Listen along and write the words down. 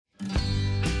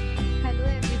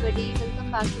everybody,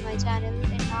 welcome back to my channel,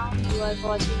 and now you are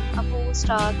watching a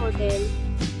 4-star hotel.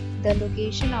 The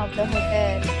location of the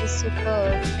hotel is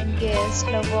superb and guests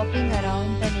love walking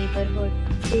around the neighborhood.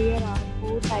 There are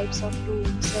 4 types of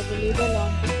rooms available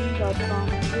on booking.com.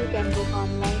 You can book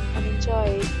online and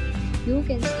enjoy it. You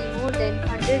can see more than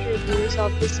 100 reviews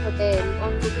of this hotel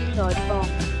on booking.com.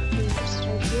 Its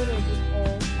review rating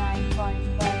is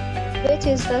 9.1, which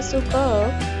is the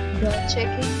superb. The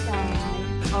check-in time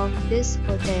of this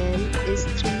hotel is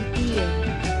 3 p.m.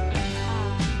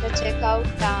 and the checkout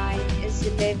time is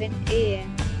 11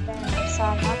 a.m. Pets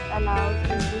are not allowed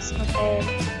in this hotel.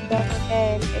 The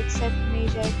hotel accepts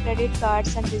major credit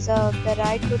cards and reserves the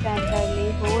right to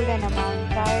temporarily hold an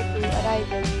amount prior to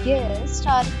arrival. Guests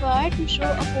are required to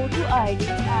show a photo ID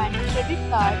and credit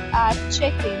card at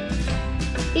check-in.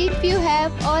 If you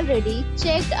have already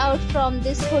checked out from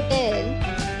this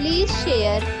hotel, please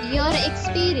share your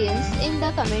experience in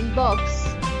the comment box.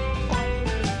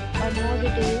 For more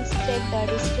details, check the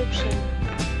description.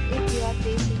 If you are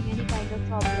facing any kind of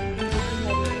problem in booking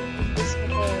a room in this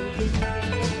hotel, then you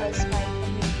can tell us by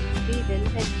commenting. We will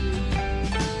help you.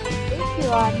 If you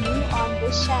are new on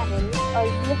this channel or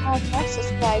you have not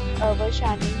subscribed our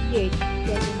channel yet,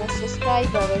 then you must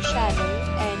subscribe our channel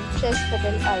and press the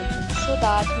bell icon so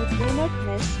that you do not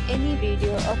miss any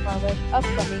video of our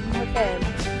upcoming hotel.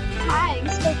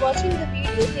 Thanks for watching the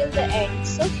video till the end.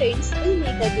 So friends, we'll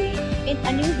meet again in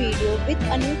a new video with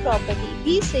a new property.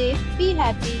 Be safe, be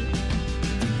happy.